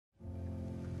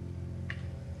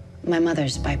My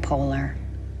mother's bipolar,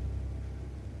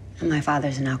 and my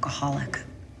father's an alcoholic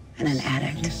and an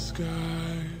addict.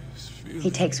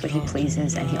 He takes what he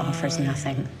pleases, and he offers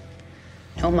nothing.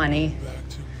 No money,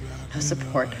 no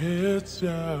support. You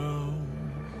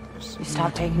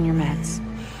stop taking your meds.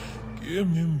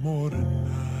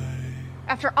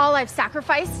 After all I've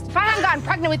sacrificed, if I hadn't gotten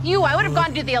pregnant with you, I would have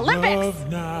gone to the Olympics.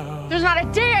 There's not a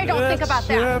day I don't think about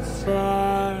that.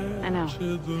 I know.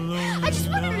 I just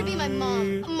wanted her to be my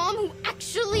mom. A mom who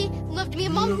actually loved me. A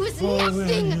mom who is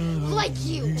nothing like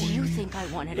you. Do you think I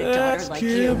wanted a daughter like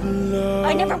you?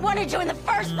 I never wanted you in the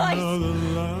first place.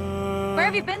 Where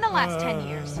have you been the last 10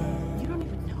 years? You don't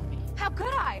even know me. How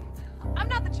could I? I'm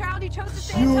not the child you chose to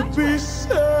stay in touch with.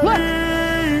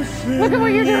 Look at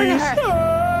what you're doing to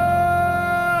her.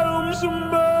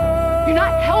 You're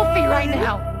not healthy right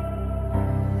now.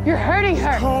 You're hurting her.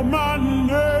 I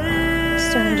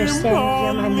just don't understand.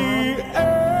 You're my mom.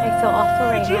 I feel awful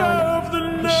right now,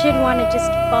 and I should want to just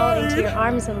fall into your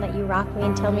arms and let you rock me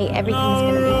and tell me everything's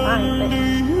gonna be fine, but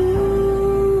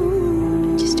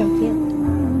I just don't feel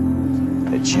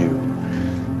it. It's you.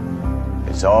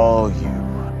 It's all you.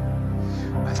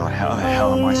 I thought, how the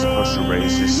hell am I supposed to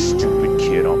raise this stupid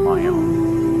kid on my own?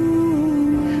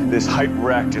 This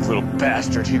hyperactive little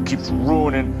bastard who keeps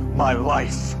ruining my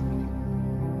life.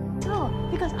 No,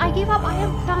 because I gave up. I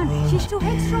am done. She's too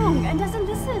headstrong and doesn't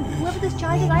listen. Whoever this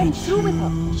child is, I am through with her.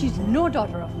 She's no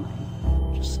daughter of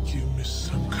mine. Just give me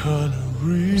some kind of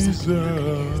reason.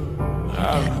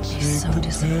 Dad will be so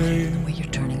disappointed in the way you're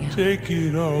turning out. Take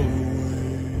it all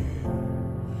away.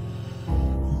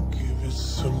 Give it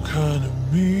some kind of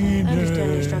meaning. I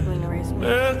understand you're struggling to raise me.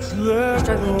 You're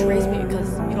struggling to raise me because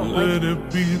you don't like me. You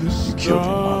killed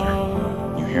your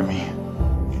mother. You hear me?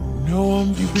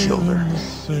 You killed her.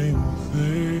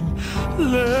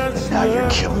 And now you're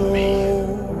killing me.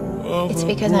 It's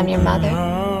because I'm your mother,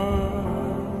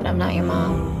 but I'm not your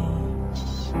mom.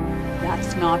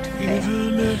 That's not fair.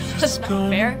 That's not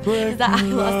fair, is that I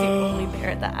lost the only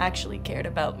parent that actually cared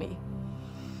about me.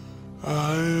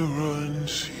 I run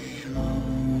to you. I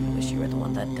wish you were the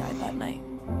one that died that night.